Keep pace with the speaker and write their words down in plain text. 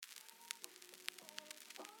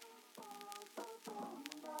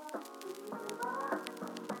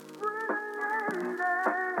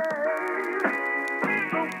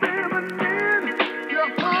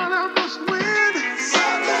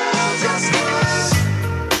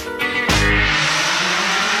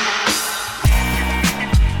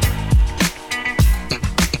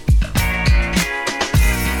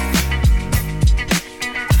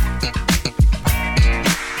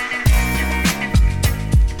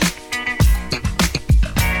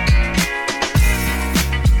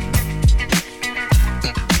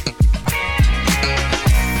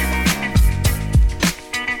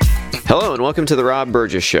and welcome to the Rob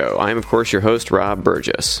Burgess Show. I am, of course, your host, Rob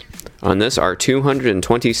Burgess. On this, our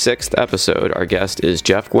 226th episode, our guest is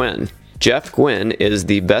Jeff Guinn. Jeff Guinn is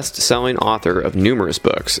the best-selling author of numerous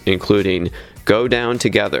books, including Go Down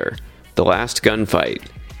Together, The Last Gunfight,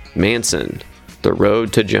 Manson, The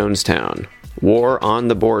Road to Jonestown, War on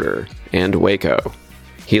the Border, and Waco.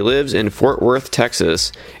 He lives in Fort Worth,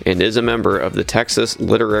 Texas, and is a member of the Texas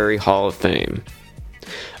Literary Hall of Fame.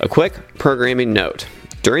 A quick programming note.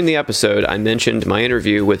 During the episode, I mentioned my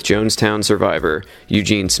interview with Jonestown survivor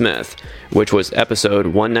Eugene Smith, which was episode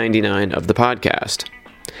 199 of the podcast.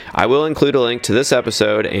 I will include a link to this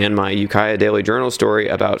episode and my Ukiah Daily Journal story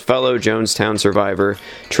about fellow Jonestown survivor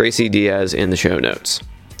Tracy Diaz in the show notes.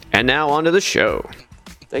 And now on to the show.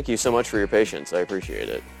 Thank you so much for your patience. I appreciate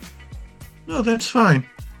it. No, that's fine.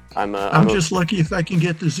 I'm just lucky if I can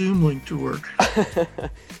get the Zoom link to work.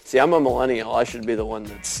 See, I'm a millennial. I should be the one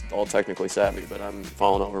that's all technically savvy, but I'm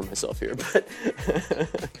falling over myself here. But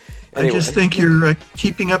anyway. I just think you're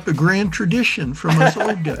keeping up a grand tradition from us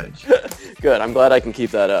old guys. Good. I'm glad I can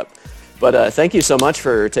keep that up. But thank you so much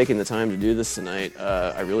for taking the time to do this tonight.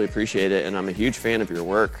 I really appreciate it, and I'm a huge fan of your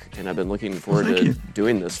work, and I've been looking forward to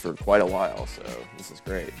doing this for quite a while, so this is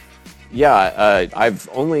great. Yeah, I've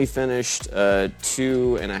only finished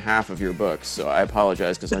 2.5 of your books, so I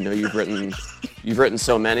apologize because I know you've written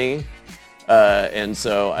so many, and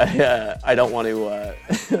so I don't want to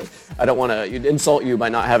insult you by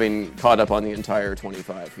not having caught up on the entire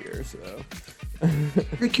 25 here. So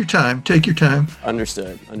take your time.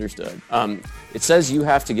 Understood. It says you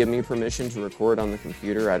have to give me permission to record on the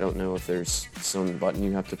computer. I don't know if there's some button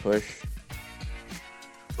you have to push.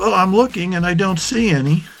 Well, I'm looking and I don't see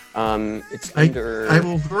any. It's under... I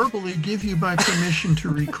will verbally give you my permission to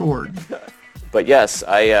record. But yes,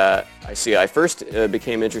 I see. I first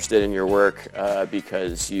became interested in your work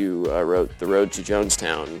because you wrote The Road to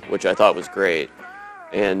Jonestown, which I thought was great.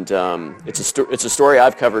 And it's a story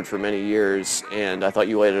I've covered for many years, and I thought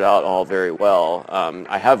you laid it out all very well.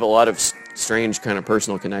 I have a lot of strange kind of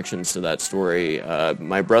personal connections to that story.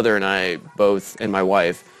 My brother and I both, and my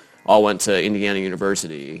wife, all went to Indiana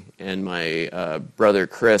University, and my brother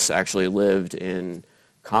Chris actually lived in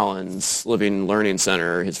Collins Living Learning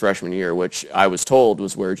Center his freshman year, which I was told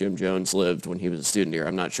was where Jim Jones lived when he was a student here.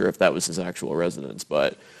 I'm not sure if that was his actual residence,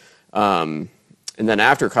 but and then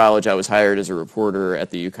after college, I was hired as a reporter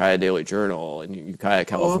at the Ukiah Daily Journal in Ukiah,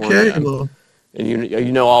 California. Okay, well. And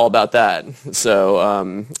you know all about that.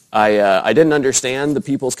 So I didn't understand the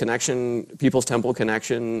People's Temple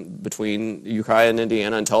connection between Ukiah and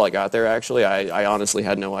Indiana until I got there. Actually, I honestly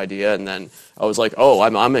had no idea. And then I was like, oh,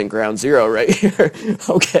 I'm in ground zero right here.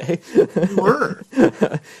 Okay. You were.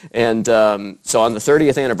 And so on the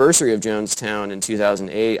 30th anniversary of Jonestown in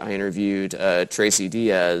 2008, I interviewed Tracy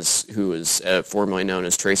Diaz, who was formerly known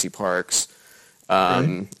as Tracy Parks.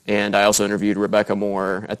 And I also interviewed Rebecca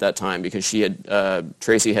Moore at that time because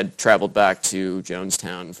Tracy had traveled back to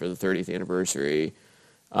Jonestown for the 30th anniversary.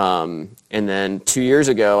 And then 2 years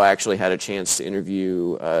ago, I actually had a chance to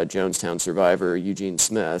interview Jonestown survivor Eugene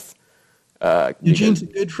Smith. Eugene's a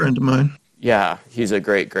good friend of mine. Yeah, he's a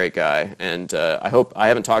great guy. And I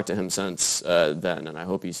haven't talked to him since then, and I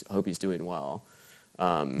hope he's doing well.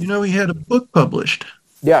 He had a book published.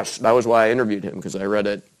 Yes, that was why I interviewed him, because I read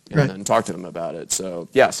it. And then talk to him about it. So,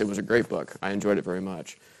 yes, it was a great book. I enjoyed it very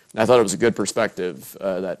much. And I thought it was a good perspective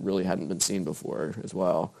that really hadn't been seen before as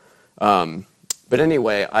well. But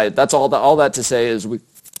anyway, that's all that to say is we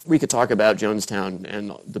could talk about Jonestown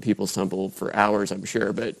and the People's Temple for hours, I'm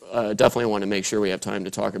sure, but definitely want to make sure we have time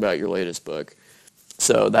to talk about your latest book.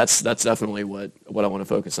 So that's definitely what I want to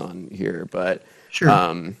focus on here. But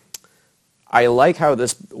sure. I like how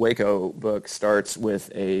this Waco book starts with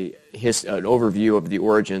an overview of the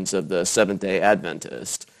origins of the Seventh-day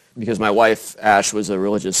Adventist, because my wife, Ash, was a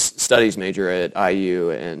religious studies major at IU,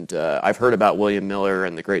 and I've heard about William Miller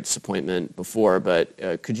and the Great Disappointment before, but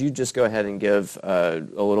could you just go ahead and give a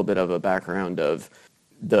little bit of a background of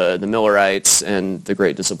the Millerites and the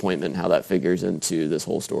Great Disappointment and how that figures into this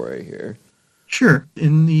whole story here? Sure.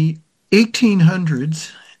 In the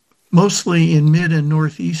 1800s, mostly in Mid and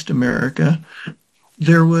Northeast America,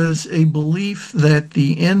 there was a belief that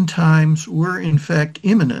the end times were in fact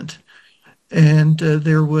imminent. And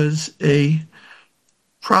there was a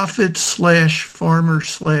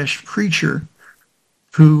prophet/farmer/preacher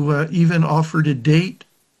who even offered a date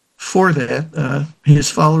for that. His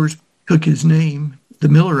followers took his name, the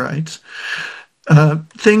Millerites.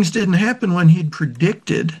 Things didn't happen when he'd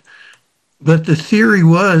predicted, but the theory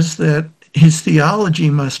was that his theology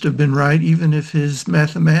must have been right, even if his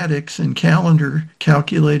mathematics and calendar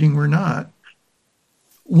calculating were not.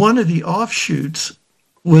 One of the offshoots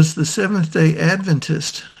was the Seventh-day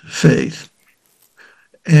Adventist faith.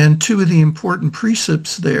 And two of the important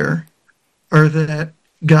precepts there are that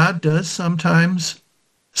God does sometimes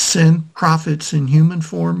send prophets in human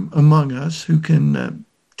form among us who can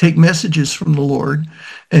take messages from the Lord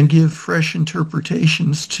and give fresh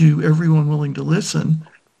interpretations to everyone willing to listen.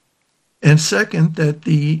 And second, that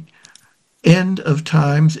the end of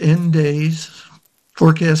times, end days,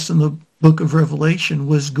 forecast in the book of Revelation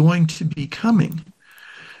was going to be coming.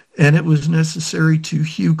 And it was necessary to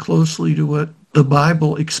hew closely to what the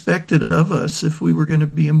Bible expected of us if we were going to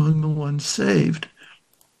be among the ones saved.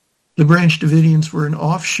 The Branch Davidians were an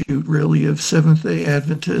offshoot, really, of Seventh-day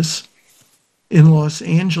Adventists. In Los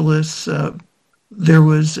Angeles, there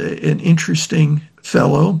was an interesting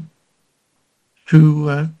fellow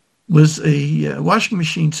who was a washing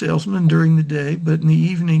machine salesman during the day, but in the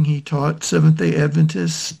evening he taught Seventh-day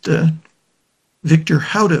Adventist. Victor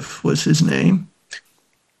Houteff was his name.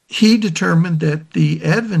 He determined that the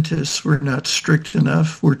Adventists were not strict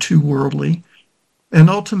enough, were too worldly, and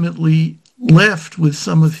ultimately left with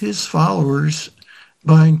some of his followers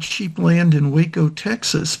buying cheap land in Waco,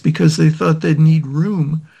 Texas, because they thought they'd need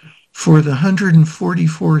room for the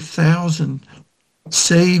 144,000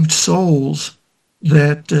 saved souls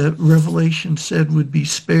that Revelation said would be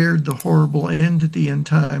spared the horrible end at the end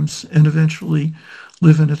times and eventually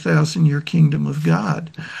live in a 1,000-year kingdom of God.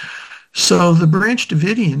 So the Branch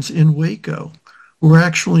Davidians in Waco were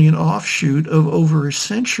actually an offshoot of over a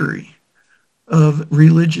century of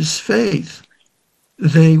religious faith.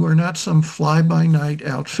 They were not some fly-by-night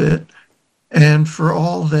outfit, and for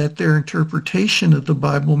all that their interpretation of the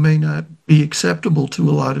Bible may not be acceptable to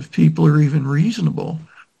a lot of people or even reasonable,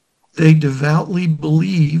 they devoutly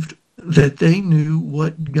believed that they knew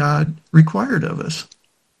what God required of us.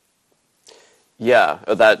 Yeah,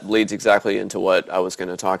 that leads exactly into what I was going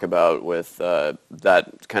to talk about with that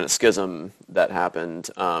kind of schism that happened.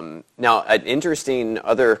 Now, an interesting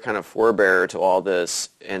other kind of forebearer to all this,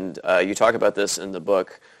 and you talk about this in the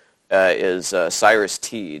book, is Cyrus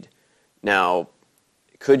Teed. Now,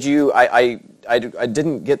 could you, I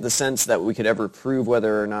didn't get the sense that we could ever prove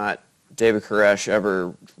whether or not David Koresh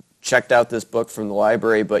ever checked out this book from the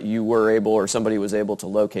library, but you were able, or somebody was able to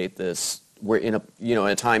locate this we're in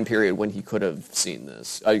a time period when he could have seen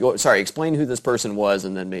this. Explain who this person was,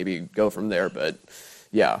 and then maybe go from there. But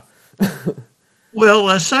yeah.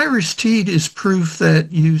 Well, Cyrus Teed is proof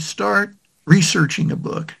that you start researching a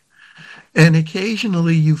book, and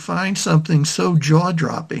occasionally you find something so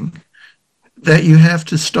jaw-dropping that you have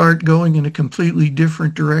to start going in a completely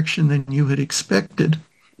different direction than you had expected.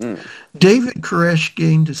 David Koresh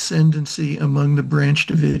gained ascendancy among the Branch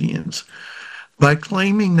Davidians by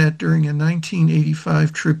claiming that during a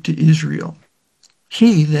 1985 trip to Israel,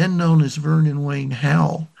 he, then known as Vernon Wayne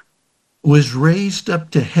Howell, was raised up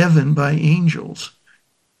to heaven by angels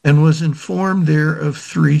and was informed there of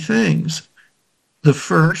three things. The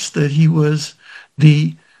first, that he was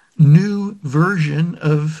the new version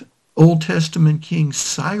of Old Testament King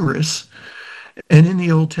Cyrus, and in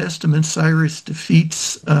the Old Testament, Cyrus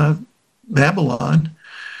defeats Babylon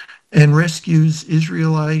and rescues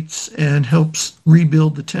Israelites and helps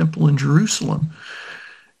rebuild the temple in Jerusalem.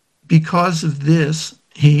 Because of this,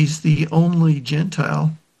 he's the only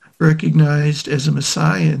Gentile recognized as a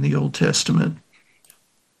Messiah in the Old Testament.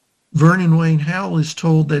 Vernon Wayne Howell is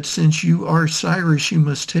told that since you are Cyrus, you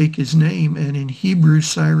must take his name, and in Hebrew,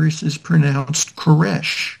 Cyrus is pronounced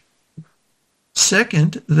Koresh.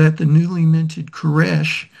 Second, that the newly minted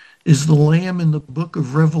Koresh is the Lamb in the book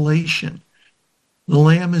of Revelation. The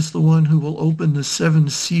Lamb is the one who will open the seven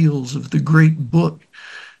seals of the great book.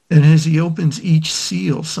 And as he opens each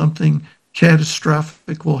seal, something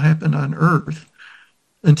catastrophic will happen on earth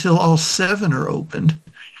until all seven are opened.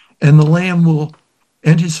 And the Lamb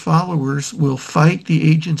and his followers will fight the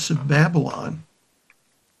agents of Babylon.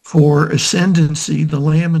 For ascendancy, the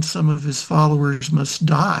Lamb and some of his followers must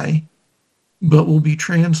die, but will be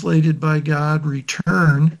translated by God,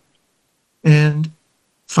 return, and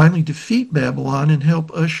finally defeat Babylon and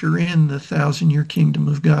help usher in the 1,000-year kingdom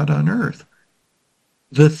of God on earth.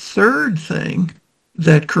 The third thing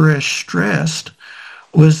that Koresh stressed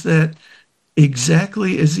was that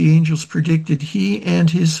exactly as the angels predicted, he and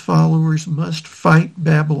his followers must fight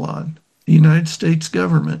Babylon, the United States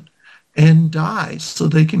government, and die so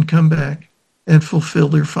they can come back and fulfill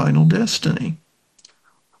their final destiny.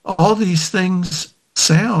 All these things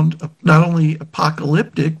sound not only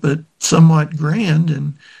apocalyptic, but somewhat grand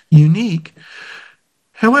and unique.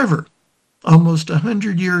 However, almost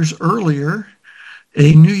 100 years earlier,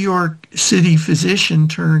 a New York City physician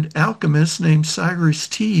turned alchemist named Cyrus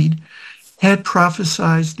Teed had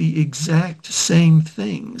prophesied the exact same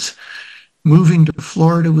things. Moving to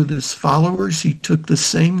Florida with his followers, he took the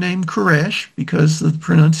same name Koresh because of the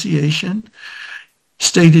pronunciation,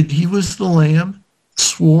 stated he was the Lamb,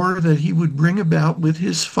 swore that he would bring about with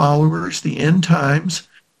his followers the end times,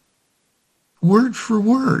 word for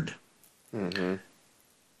word. Mm-hmm.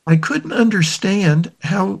 I couldn't understand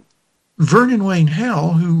how Vernon Wayne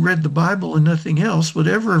Howell, who read the Bible and nothing else, would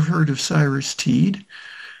ever have heard of Cyrus Teed.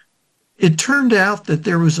 It turned out that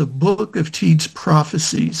there was a book of Teed's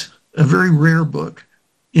prophecies, a very rare book,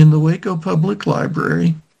 in the Waco Public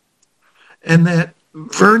Library, and that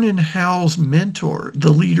Vernon Howell's mentor,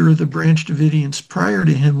 the leader of the Branch Davidians prior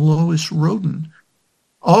to him, Lois Roden,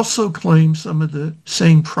 also claimed some of the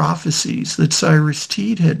same prophecies that Cyrus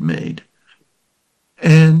Teed had made.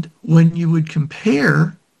 And when you would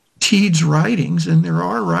compare Teed's writings, and there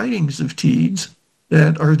are writings of Teed's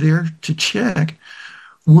that are there to check,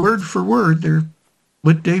 word for word, they're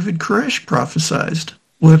what David Koresh prophesied.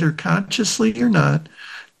 Whether consciously or not,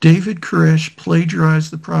 David Koresh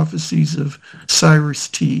plagiarized the prophecies of Cyrus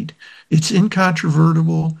Teed. It's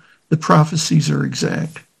incontrovertible. The prophecies are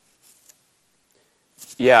exact.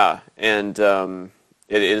 Yeah, and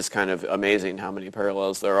it is kind of amazing how many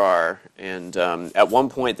parallels there are. And at one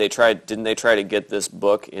point, didn't they try to get this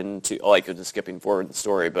book into, like, just skipping forward the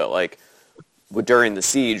story, but like during the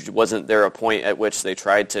siege, wasn't there a point at which they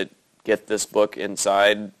tried to get this book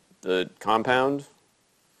inside the compound?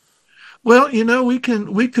 Well, we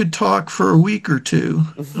could talk for a week or two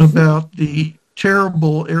about the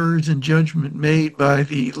terrible errors in judgment made by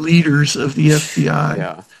the leaders of the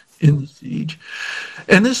FBI in the siege.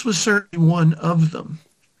 And this was certainly one of them.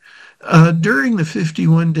 During the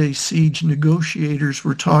 51-day siege, negotiators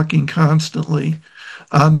were talking constantly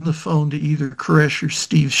on the phone to either Koresh or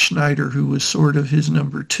Steve Schneider, who was sort of his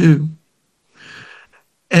number two.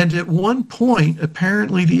 And at one point,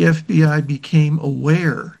 apparently the FBI became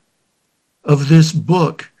aware of this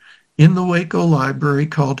book in the Waco Library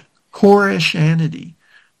called Koreshanity,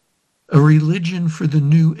 a religion for the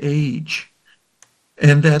new age,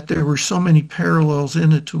 and that there were so many parallels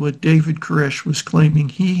in it to what David Koresh was claiming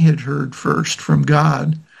he had heard first from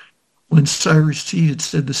God when Cyrus Teed had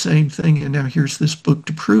said the same thing, and now here's this book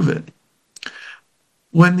to prove it.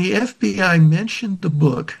 When the FBI mentioned the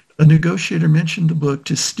book, a negotiator mentioned the book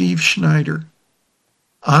to Steve Schneider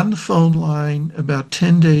on the phone line about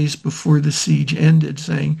 10 days before the siege ended,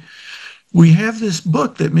 saying, we have this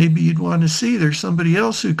book that maybe you'd want to see. There's somebody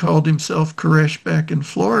else who called himself Koresh back in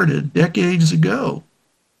Florida decades ago,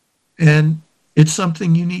 and it's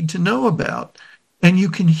something you need to know about. And you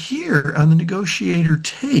can hear on the negotiator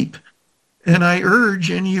tape, and I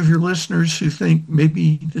urge any of your listeners who think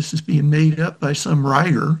maybe this is being made up by some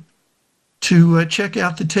writer to check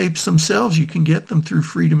out the tapes themselves. You can get them through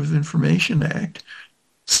Freedom of Information Act.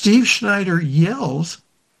 Steve Schneider yells,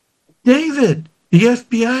 David, the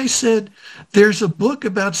FBI said there's a book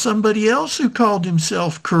about somebody else who called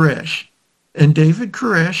himself Koresh. And David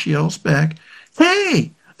Koresh yells back,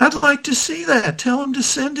 hey, I'd like to see that. Tell him to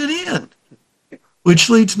send it in. Which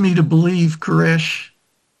leads me to believe Koresh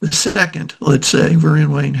the second, let's say,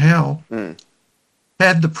 Vernon Wayne Howell,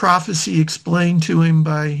 had the prophecy explained to him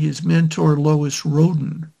by his mentor Lois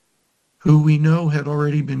Roden, who we know had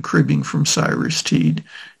already been cribbing from Cyrus Teed.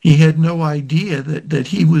 He had no idea that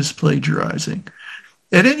he was plagiarizing.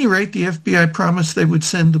 At any rate, the FBI promised they would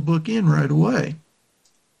send the book in right away.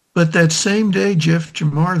 But that same day, Jeff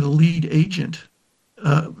Jamar, the lead agent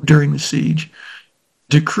during the siege,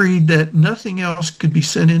 decreed that nothing else could be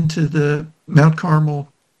sent into the Mount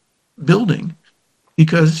Carmel building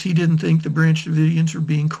because he didn't think the Branch Davidians were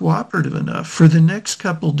being cooperative enough. For the next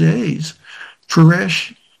couple days,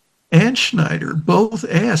 Koresh and Schneider both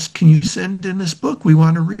asked, can you send in this book? We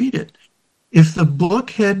want to read it. If the book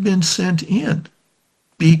had been sent in,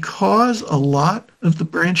 because a lot of the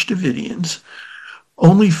Branch Davidians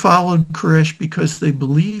only followed Koresh because they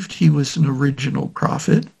believed he was an original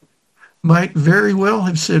prophet, might very well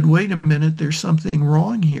have said, wait a minute, there's something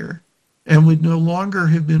wrong here, and would no longer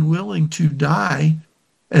have been willing to die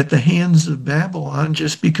at the hands of Babylon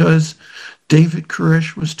just because David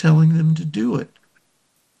Koresh was telling them to do it.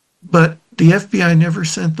 But the FBI never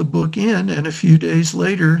sent the book in, and a few days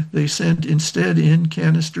later, they sent instead in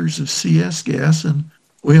canisters of CS gas, and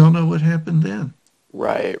we all know what happened then.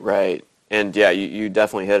 Right. And yeah, you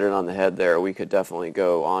definitely hit it on the head there. We could definitely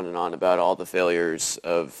go on and on about all the failures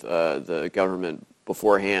of the government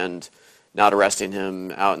beforehand, not arresting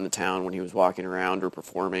him out in the town when he was walking around or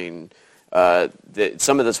performing.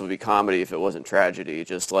 Some of this would be comedy if it wasn't tragedy.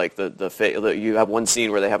 Just like you have one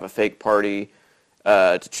scene where they have a fake party,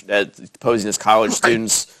 posing as college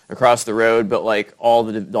students across the road, but like all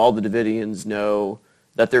the Davidians know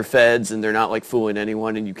that they're feds and they're not like fooling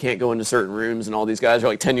anyone, and you can't go into certain rooms, and all these guys are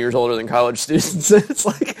like 10 years older than college students. It's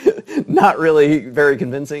like not really very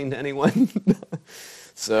convincing to anyone.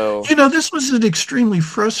 So, this was an extremely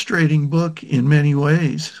frustrating book in many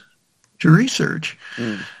ways to research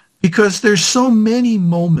because there's so many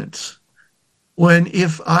moments when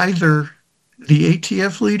if either the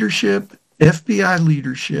ATF leadership, FBI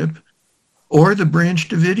leadership, or the Branch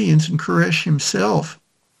Davidians and Koresh himself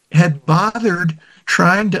had bothered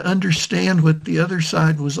trying to understand what the other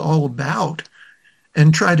side was all about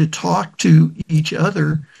and try to talk to each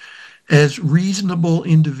other as reasonable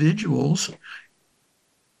individuals,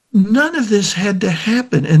 none of this had to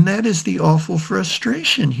happen. And that is the awful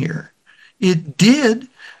frustration here. It did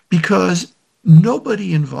because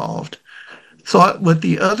nobody involved thought what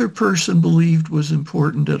the other person believed was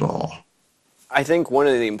important at all. I think one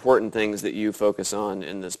of the important things that you focus on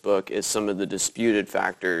in this book is some of the disputed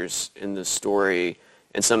factors in this story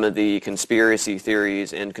and some of the conspiracy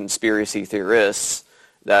theories and conspiracy theorists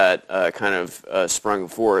that kind of sprung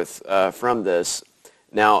forth from this.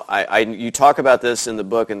 Now, you talk about this in the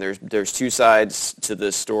book, and there's two sides to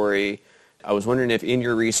this story. I was wondering if in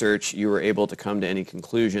your research you were able to come to any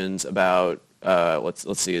conclusions about,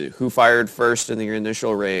 let's see, who fired first in your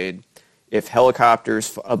initial raid, if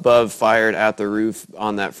helicopters above fired at the roof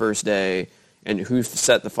on that first day, and who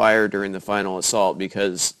set the fire during the final assault,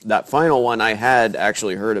 because that final one I had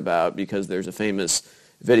actually heard about because there's a famous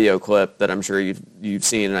video clip that I'm sure you've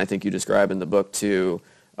seen, and I think you describe in the book too,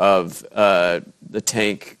 of the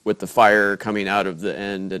tank with the fire coming out of the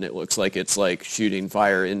end, and it looks like it's like shooting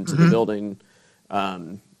fire into the building.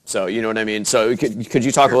 So you know what I mean? So could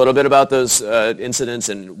you talk a little bit about those incidents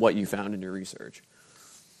and what you found in your research?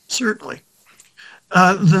 Certainly.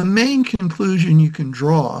 The main conclusion you can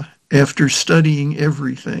draw after studying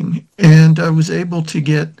everything, and I was able to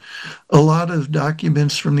get a lot of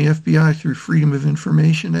documents from the FBI through Freedom of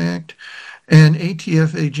Information Act, and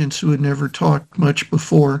ATF agents who had never talked much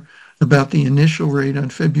before about the initial raid on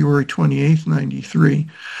February 28th, 93,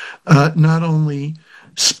 not only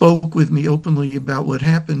spoke with me openly about what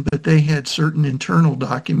happened, but they had certain internal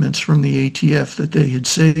documents from the ATF that they had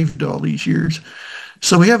saved all these years.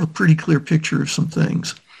 So we have a pretty clear picture of some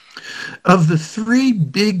things. Of the three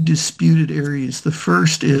big disputed areas, the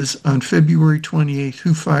first is on February 28th,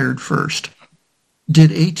 who fired first? Did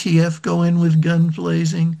ATF go in with guns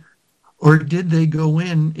blazing? Or did they go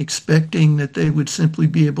in expecting that they would simply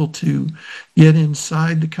be able to get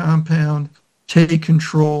inside the compound, take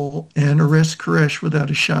control, and arrest Koresh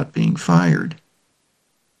without a shot being fired?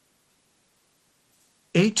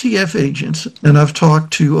 ATF agents, and I've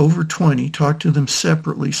talked to over 20, talked to them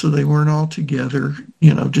separately so they weren't all together,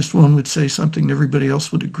 just one would say something and everybody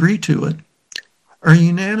else would agree to it, are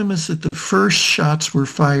unanimous that the first shots were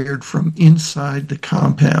fired from inside the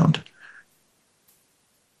compound.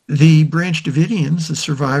 The Branch Davidians, the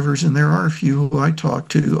survivors, and there are a few who I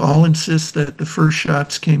talked to, all insist that the first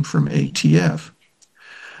shots came from ATF.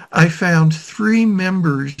 I found three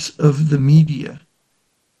members of the media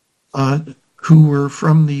who were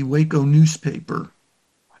from the Waco newspaper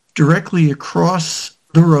directly across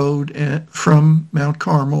the road from Mount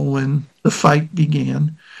Carmel when the fight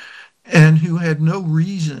began, and who had no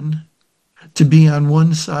reason to be on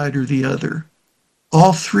one side or the other.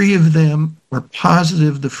 All three of them were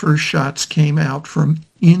positive the first shots came out from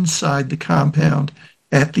inside the compound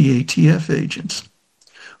at the ATF agents.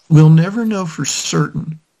 We'll never know for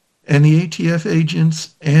certain, and the ATF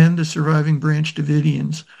agents and the surviving Branch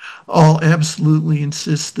Davidians all absolutely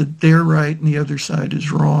insist that they're right and the other side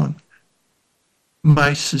is wrong.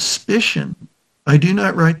 My suspicion, I do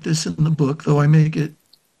not write this in the book, though I make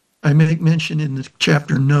mention in the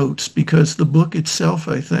chapter notes, because the book itself,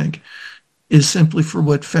 I think, is simply for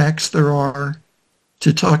what facts there are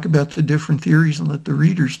to talk about the different theories and let the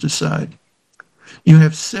readers decide. You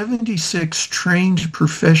have 76 trained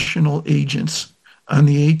professional agents on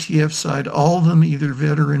the ATF side, all of them either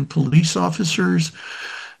veteran police officers,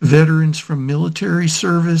 veterans from military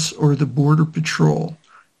service, or the Border Patrol.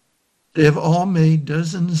 They have all made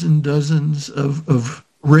dozens and dozens of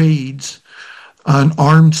raids on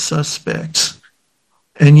armed suspects.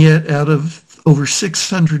 And yet out of over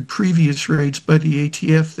 600 previous raids by the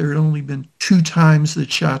ATF, there had only been 2 times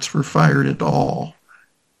that shots were fired at all.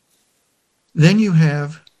 Then you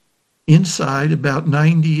have inside about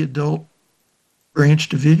 90 adult Branch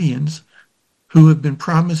Davidians who have been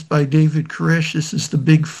promised by David Koresh, this is the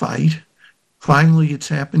big fight. Finally, it's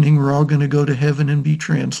happening. We're all going to go to heaven and be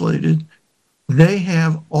translated. They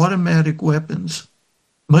have automatic weapons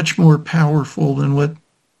much more powerful than what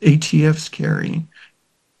ATF's carrying.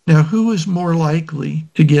 Now, who is more likely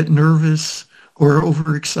to get nervous or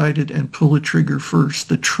overexcited and pull a trigger first?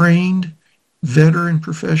 The trained veteran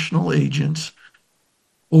professional agents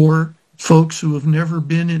or folks who have never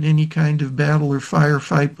been in any kind of battle or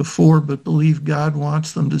firefight before but believe God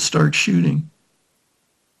wants them to start shooting?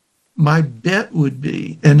 My bet would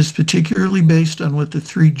be, and it's particularly based on what the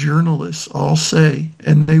three journalists all say,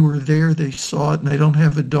 and they were there, they saw it, and they don't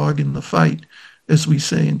have a dog in the fight, as we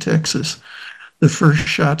say in Texas. The first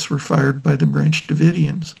shots were fired by the Branch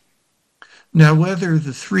Davidians. Now, whether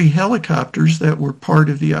the three helicopters that were part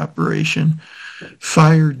of the operation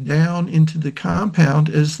fired down into the compound,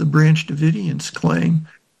 as the Branch Davidians claim,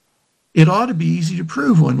 it ought to be easy to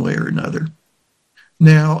prove one way or another.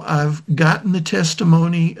 Now, I've gotten the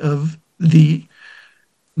testimony of the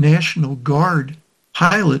National Guard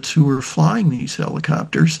pilots who were flying these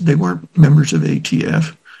helicopters. They weren't members of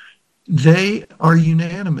ATF. They are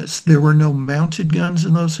unanimous. There were no mounted guns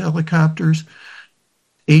in those helicopters.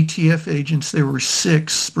 ATF agents, there were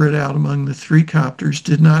 6 spread out among the 3 copters,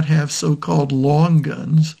 did not have so-called long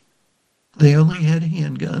guns. They only had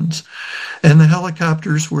handguns. And the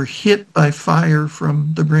helicopters were hit by fire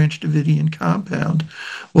from the Branch Davidian compound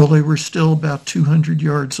while they were still about 200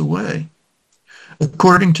 yards away.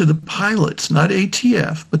 According to the pilots, not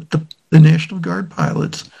ATF, but the National Guard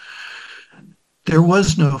pilots, there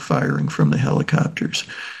was no firing from the helicopters.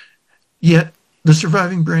 Yet the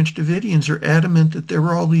surviving Branch Davidians are adamant that there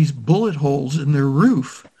were all these bullet holes in their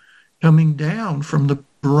roof coming down from the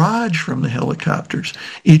barrage from the helicopters.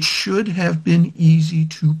 It should have been easy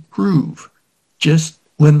to prove. Just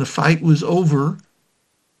when the fight was over,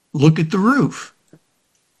 look at the roof.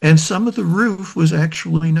 And some of the roof was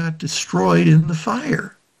actually not destroyed in the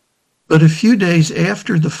fire. But a few days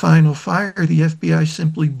after the final fire, the FBI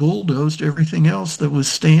simply bulldozed everything else that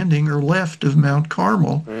was standing or left of Mount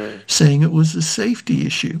Carmel, saying it was a safety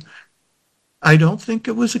issue. I don't think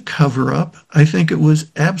it was a cover-up. I think it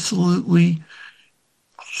was absolutely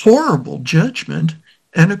horrible judgment.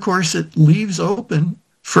 And of course, it leaves open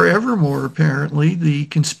forevermore, apparently, the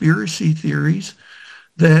conspiracy theories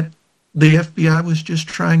that the FBI was just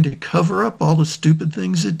trying to cover up all the stupid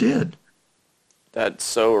things it did. That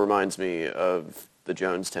so reminds me of the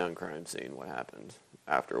Jonestown crime scene, what happened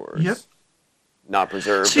afterwards. Yep. Not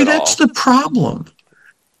preserved See, at all. See, that's the problem.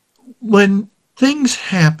 When things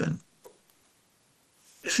happen,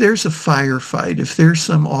 if there's a firefight, if there's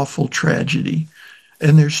some awful tragedy,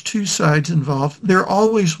 and there's 2 sides involved, there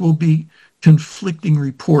always will be conflicting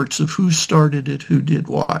reports of who started it, who did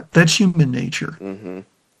what. That's human nature. Mm-hmm.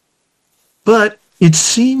 But it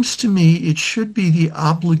seems to me it should be the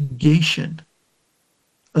obligation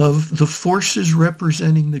of the forces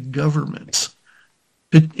representing the governments,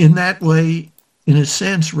 but in that way, in a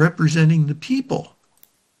sense, representing the people.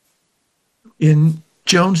 In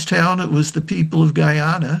Jonestown, it was the people of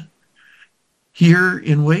Guyana. Here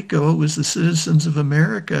in Waco, it was the citizens of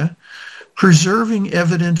America. Preserving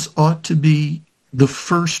evidence ought to be the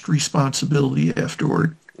first responsibility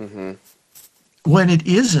afterward. Mm-hmm. When it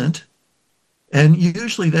isn't, and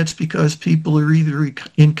usually that's because people are either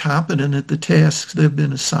incompetent at the tasks they've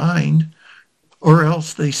been assigned, or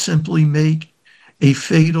else they simply make a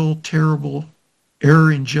fatal, terrible error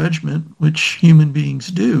in judgment, which human beings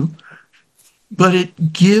do. But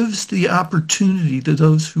it gives the opportunity to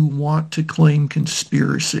those who want to claim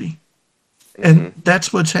conspiracy. And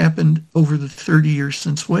that's what's happened over the 30 years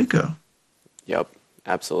since Waco. Yep,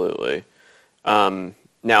 absolutely.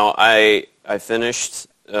 Now, I finished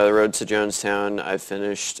The Road to Jonestown. I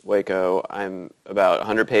finished Waco. I'm about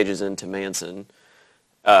 100 pages into Manson.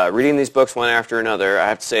 Reading these books one after another, I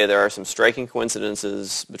have to say there are some striking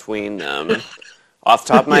coincidences between them. Off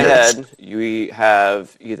the top of my head, we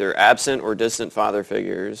have either absent or distant father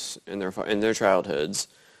figures in their childhoods.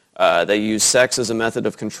 They use sex as a method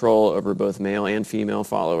of control over both male and female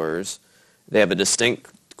followers. They have a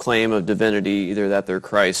distinct claim of divinity, either that they're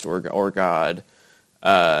Christ or God.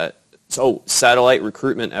 So satellite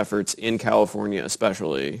recruitment efforts in California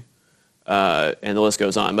especially, and the list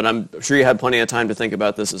goes on. But I'm sure you had plenty of time to think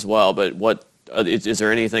about this as well. But is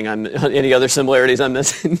there anything any other similarities I'm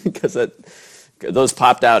missing? Because those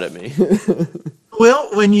popped out at me. Well,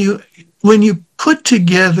 when you put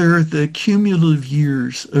together the cumulative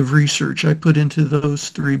years of research I put into those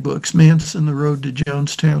 3 books, Manson, The Road to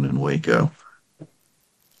Jonestown, and Waco,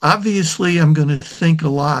 obviously I'm going to think a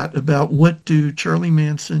lot about what do Charlie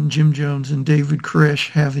Manson, Jim Jones, and David Koresh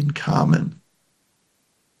have in common.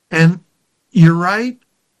 And you're right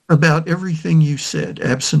about everything you said.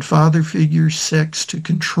 Absent father figures, sex to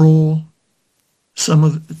control, some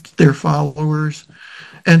of their followers,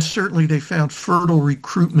 and certainly they found fertile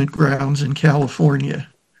recruitment grounds in California,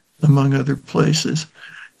 among other places.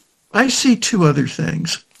 I see two other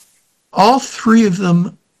things. All three of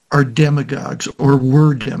them are demagogues or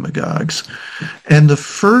were demagogues. And the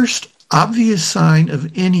first obvious sign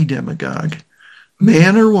of any demagogue,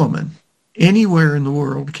 man or woman, anywhere in the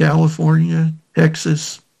world, California,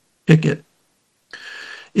 Texas, pick it,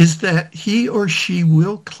 is that he or she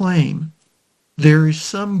will claim there is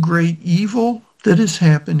some great evil that is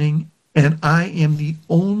happening and I am the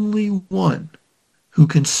only one who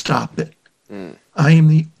can stop it. I am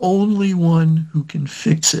the only one who can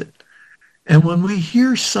fix it. And when we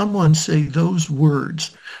hear someone say those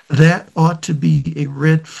words, that ought to be a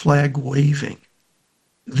red flag waving.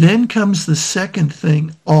 Then comes the second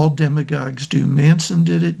thing all demagogues do. Manson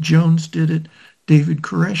did it, Jones did it, David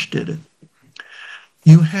Koresh did it.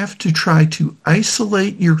 You have to try to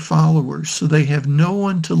isolate your followers so they have no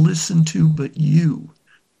one to listen to but you.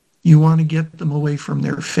 You want to get them away from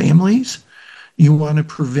their families. You want to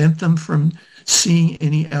prevent them from seeing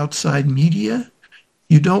any outside media.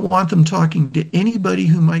 You don't want them talking to anybody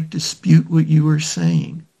who might dispute what you are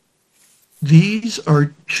saying. These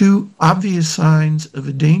are two obvious signs of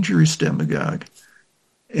a dangerous demagogue,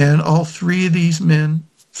 and all three of these men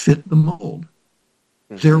fit the mold.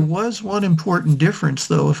 Mm-hmm. There was one important difference,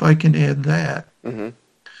 though, if I can add that. Mm-hmm.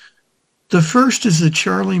 The first is that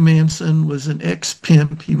Charlie Manson was an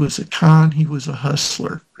ex-pimp. He was a con. He was a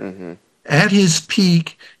hustler. Mm-hmm. At his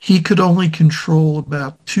peak, he could only control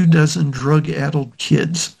about 24 drug-addled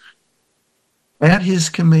kids. At his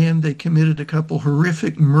command, they committed a couple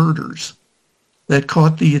horrific murders that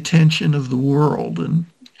caught the attention of the world. And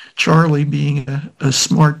Charlie, being a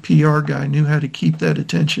smart PR guy, knew how to keep that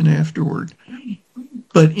attention afterward.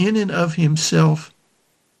 But in and of himself,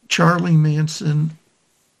 Charlie Manson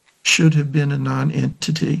should have been a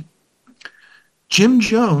non-entity. Jim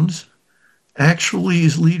Jones, actually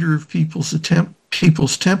as leader of People's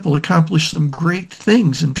Temple, accomplished some great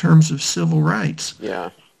things in terms of civil rights. Yeah.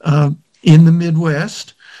 In the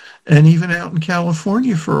Midwest and even out in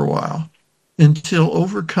California for a while, until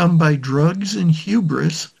overcome by drugs and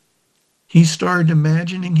hubris, he started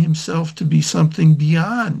imagining himself to be something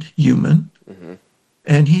beyond human. Mm-hmm.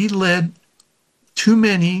 And he led too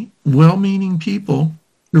many well-meaning people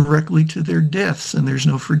directly to their deaths, and there's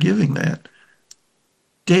no forgiving that.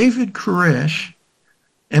 David Koresh,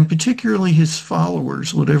 and particularly his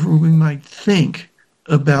followers, whatever we might think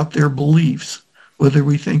about their beliefs, whether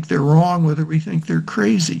we think they're wrong, whether we think they're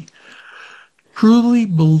crazy, truly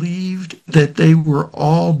believed that they were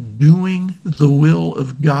all doing the will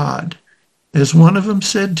of God. As one of them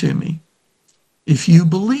said to me, if you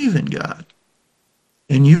believe in God,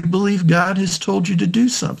 and you believe God has told you to do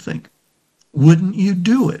something, wouldn't you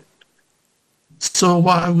do it? So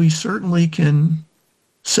while we certainly can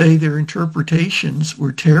say their interpretations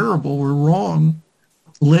were terrible, were wrong,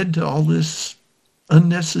 led to all this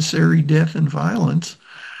unnecessary death and violence,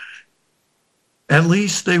 at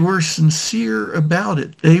least they were sincere about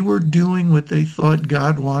it. They were doing what they thought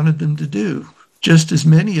God wanted them to do. Just as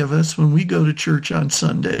many of us, when we go to church on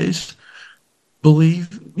Sundays,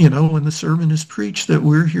 believe, when the sermon is preached, that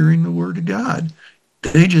we're hearing the word of God.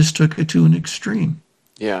 They just took it to an extreme.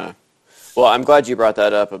 Yeah. Well, I'm glad you brought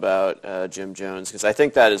that up about Jim Jones, because I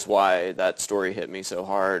think that is why that story hit me so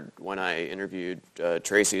hard when I interviewed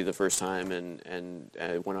Tracy the first time and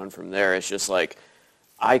went on from there. It's just like,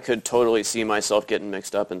 I could totally see myself getting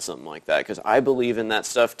mixed up in something like that, because I believe in that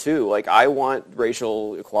stuff too. Like, I want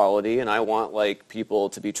racial equality, and I want people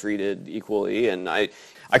to be treated equally, and I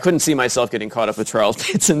couldn't see myself getting caught up with Charles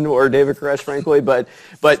Manson or David Koresh, frankly, but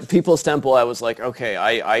People's Temple, I was like, okay,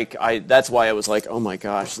 I that's why I was like, oh my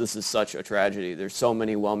gosh, this is such a tragedy. There's so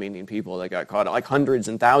many well-meaning people that got caught up, like hundreds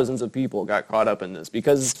and thousands of people got caught up in this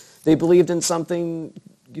because they believed in something,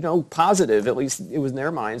 positive. At least it was in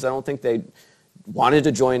their minds. I don't think they wanted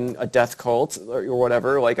to join a death cult or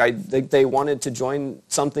whatever. I think they wanted to join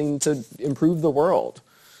something to improve the world.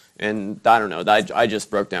 And I don't know, I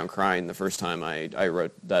just broke down crying the first time I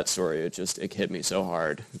wrote that story. It hit me so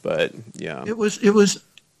hard. But yeah. It was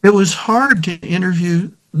hard to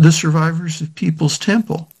interview the survivors of People's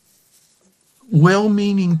Temple.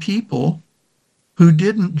 Well-meaning people who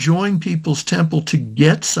didn't join People's Temple to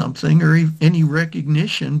get something or any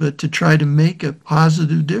recognition, but to try to make a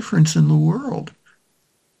positive difference in the world.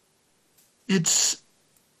 You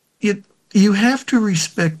have to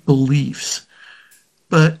respect beliefs,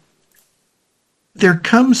 but there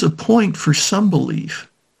comes a point for some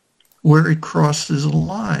belief where it crosses a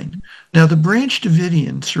line. Now, the Branch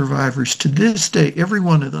Davidian survivors, to this day, every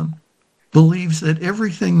one of them, believes that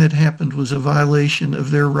everything that happened was a violation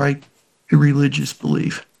of their right to religious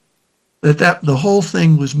belief. That the whole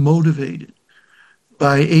thing was motivated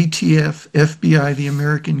by ATF, FBI, the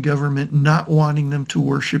American government not wanting them to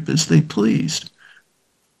worship as they pleased.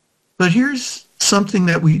 But here's something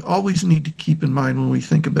that we always need to keep in mind when we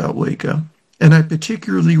think about Waco. And I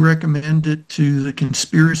particularly recommend it to the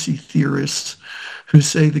conspiracy theorists who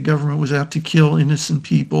say the government was out to kill innocent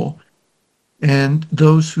people and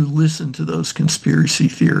those who listen to those conspiracy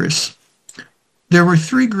theorists. There were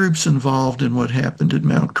three groups involved in what happened at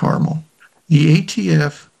Mount Carmel: the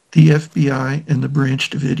ATF, the FBI, and the Branch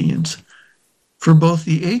Davidians. For both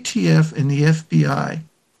the ATF and the FBI,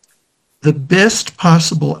 the best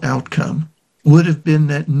possible outcome would have been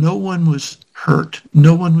that no one was hurt,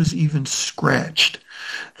 no one was even scratched,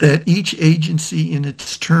 that each agency in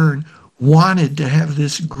its turn wanted to have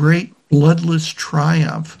this great bloodless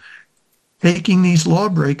triumph, taking these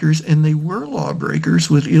lawbreakers, and they were lawbreakers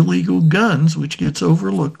with illegal guns, which gets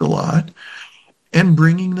overlooked a lot, and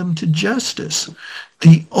bringing them to justice.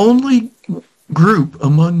 The only group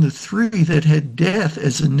among the three that had death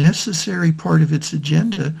as a necessary part of its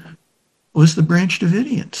agenda was the Branch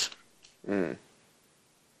Davidians. Mm.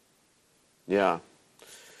 Yeah.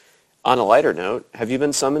 On a lighter note, have you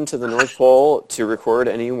been summoned to the North Pole to record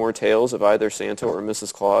any more tales of either Santa or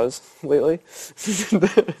Mrs. Claus lately?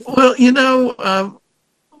 Well,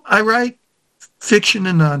 I write fiction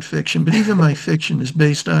and nonfiction, but even my fiction is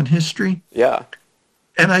based on history. Yeah.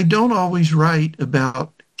 And I don't always write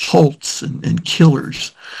about cults and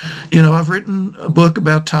killers. I've written a book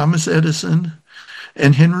about Thomas Edison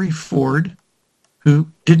and Henry Ford, who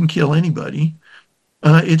didn't kill anybody.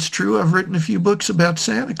 It's true, I've written a few books about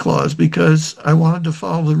Santa Claus because I wanted to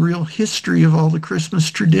follow the real history of all the Christmas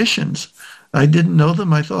traditions. I didn't know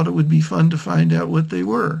them. I thought it would be fun to find out what they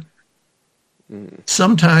were. Mm.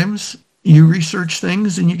 Sometimes you research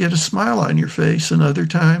things and you get a smile on your face, and other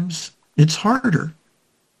times it's harder.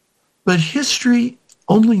 But history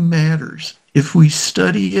only matters if we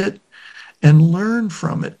study it and learn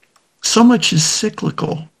from it. So much is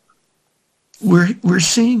cyclical. We're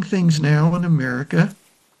seeing things now in America.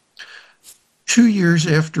 2 years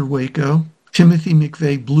after Waco, Timothy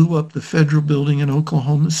McVeigh blew up the federal building in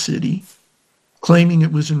Oklahoma City, claiming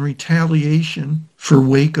it was in retaliation for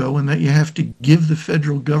Waco and that you have to give the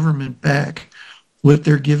federal government back what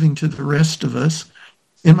they're giving to the rest of us.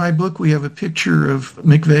 In my book, we have a picture of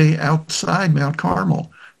McVeigh outside Mount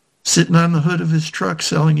Carmel, sitting on the hood of his truck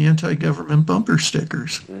selling anti-government bumper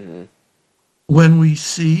stickers. Mm-hmm. When we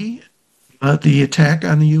see the attack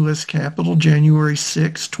on the U.S. Capitol, January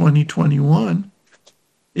 6, 2021,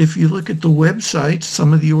 if you look at the websites,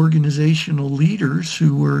 some of the organizational leaders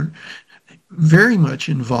who were very much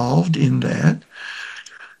involved in that,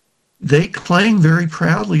 they claim very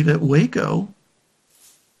proudly that Waco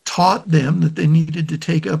taught them that they needed to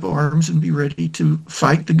take up arms and be ready to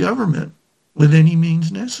fight the government with any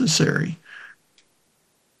means necessary.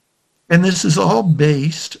 And this is all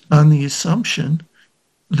based on the assumption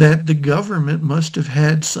that the government must have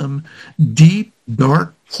had some deep,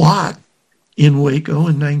 dark plot in Waco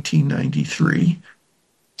in 1993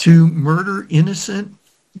 to murder innocent,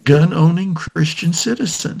 gun-owning Christian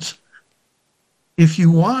citizens. If you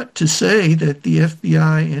want to say that the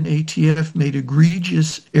FBI and ATF made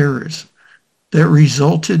egregious errors that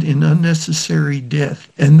resulted in unnecessary death,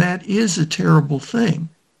 and that is a terrible thing,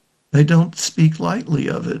 I don't speak lightly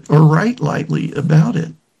of it or write lightly about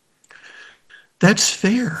it. That's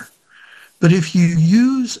fair. But if you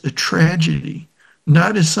use a tragedy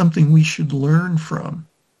not as something we should learn from,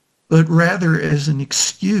 but rather as an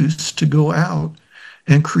excuse to go out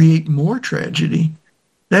and create more tragedy,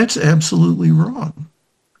 that's absolutely wrong.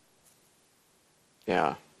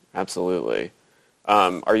 Yeah, absolutely.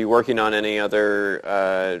 Are you working on any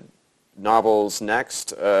other novels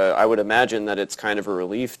next? I would imagine that it's kind of a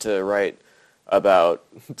relief to write about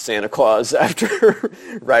Santa Claus after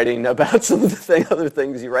writing about some of the other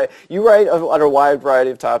things you write. You write on a wide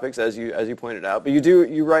variety of topics, as you pointed out, but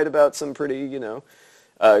you write about some pretty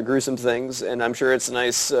gruesome things, and I'm sure it's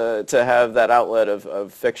nice to have that outlet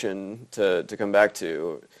of fiction to come back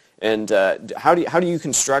to. And how do you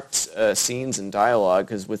construct scenes and dialogue?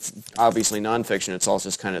 Because with obviously nonfiction, it's all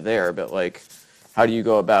just kind of there. But how do you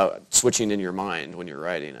go about switching in your mind when you're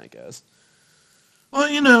writing, I guess?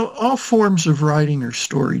 Well, all forms of writing are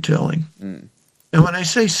storytelling. Mm. And when I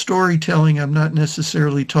say storytelling, I'm not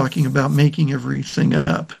necessarily talking about making everything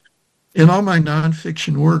up. In all my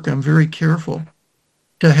nonfiction work, I'm very careful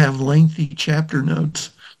to have lengthy chapter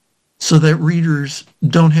notes so that readers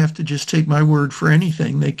don't have to just take my word for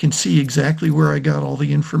anything. They can see exactly where I got all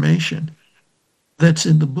the information that's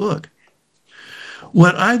in the book.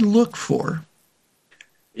 what I look for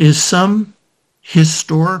is some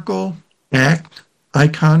historical act,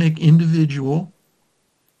 iconic individual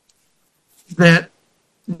that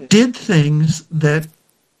did things that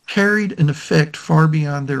carried an effect far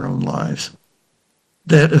beyond their own lives,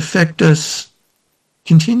 that affect us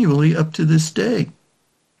continually up to this day.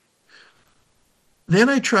 Then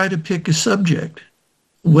I try to pick a subject,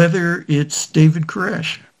 whether it's David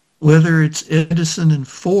Koresh, whether it's Edison and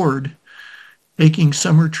Ford taking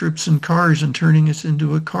summer trips in cars and turning us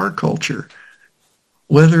into a car culture,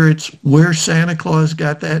 whether it's where Santa Claus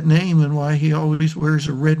got that name and why he always wears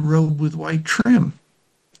a red robe with white trim.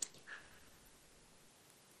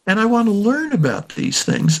 And I want to learn about these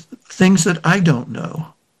things that I don't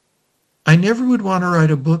know. I never would want to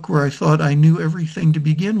write a book where I thought I knew everything to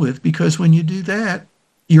begin with, because when you do that,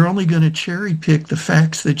 you're only going to cherry pick the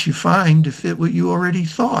facts that you find to fit what you already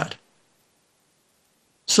thought.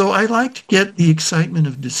 So I like to get the excitement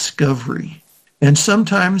of discovery. And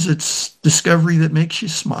sometimes it's discovery that makes you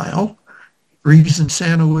smile. The reason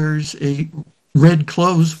Santa wears a red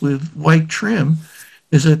clothes with white trim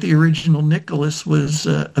is that the original Nicholas was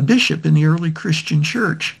a bishop in the early Christian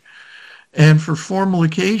church. And for formal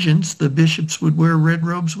occasions, the bishops would wear red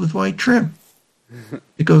robes with white trim.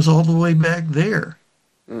 It goes all the way back there,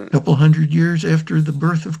 a couple hundred years after the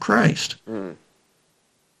birth of Christ. And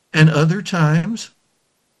other times,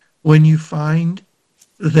 when you find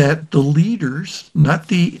that the leaders, not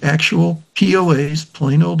the actual POAs,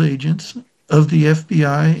 plain old agents of the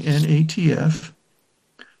FBI and ATF,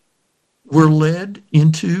 were led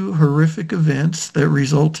into horrific events that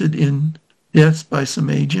resulted in deaths by some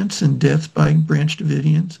agents and deaths by Branch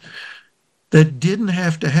Davidians that didn't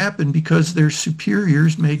have to happen because their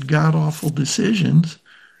superiors made god-awful decisions,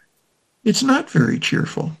 it's not very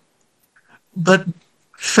cheerful. But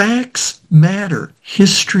facts matter.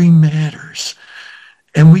 History matters.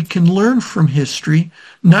 And we can learn from history,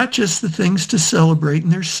 not just the things to celebrate.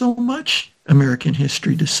 And there's so much American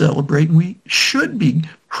history to celebrate, and we should be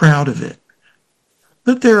proud of it.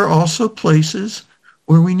 But there are also places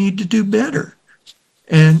where we need to do better.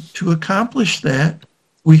 And to accomplish that,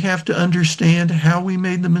 we have to understand how we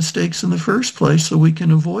made the mistakes in the first place so we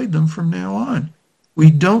can avoid them from now on. We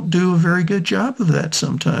don't do a very good job of that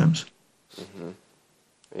sometimes.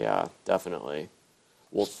 Yeah, definitely.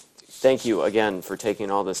 Well, thank you again for taking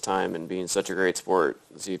all this time and being such a great sport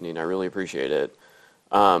this evening. I really appreciate it.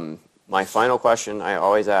 My final question I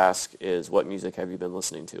always ask is, what music have you been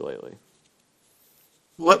listening to lately?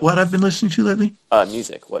 What I've been listening to lately?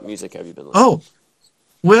 Music. What music have you been listening to? Oh,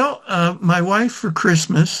 well, my wife for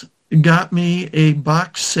Christmas got me a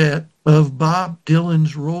box set of Bob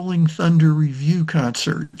Dylan's Rolling Thunder Review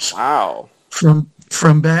concerts. Wow.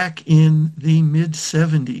 From back in the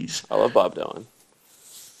mid-'70s. I love Bob Dylan.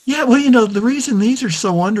 Yeah, well, the reason these are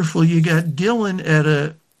so wonderful, you got Dylan at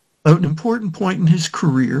an important point in his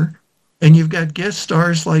career, and you've got guest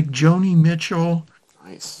stars like Joni Mitchell,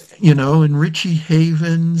 nice, and Richie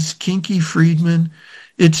Havens, Kinky Friedman.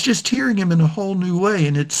 It's just hearing him in a whole new way,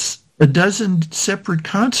 and it's a dozen separate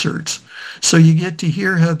concerts. So you get to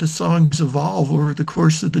hear how the songs evolve over the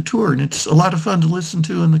course of the tour, and it's a lot of fun to listen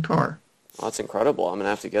to in the car. Well, that's incredible. I'm going to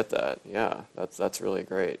have to get that. Yeah, that's really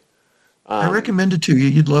great. I recommend it to you.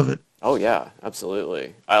 You'd love it. Oh, yeah,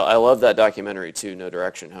 absolutely. I love that documentary, too, No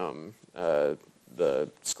Direction Home, the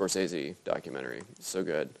Scorsese documentary. It's so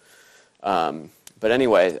good. But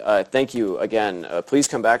anyway, thank you again. Please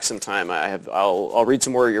come back sometime. I'll read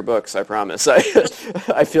some more of your books, I promise.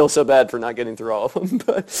 I feel so bad for not getting through all of them.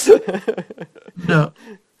 But no,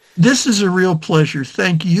 this is a real pleasure.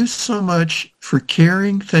 Thank you so much for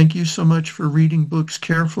caring. Thank you so much for reading books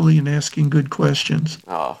carefully and asking good questions.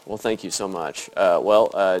 Oh, well, thank you so much.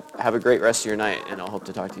 Have a great rest of your night, and I'll hope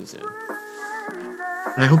to talk to you soon.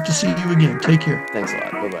 I hope to see you again. Take care. Thanks a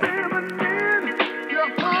lot. Bye-bye.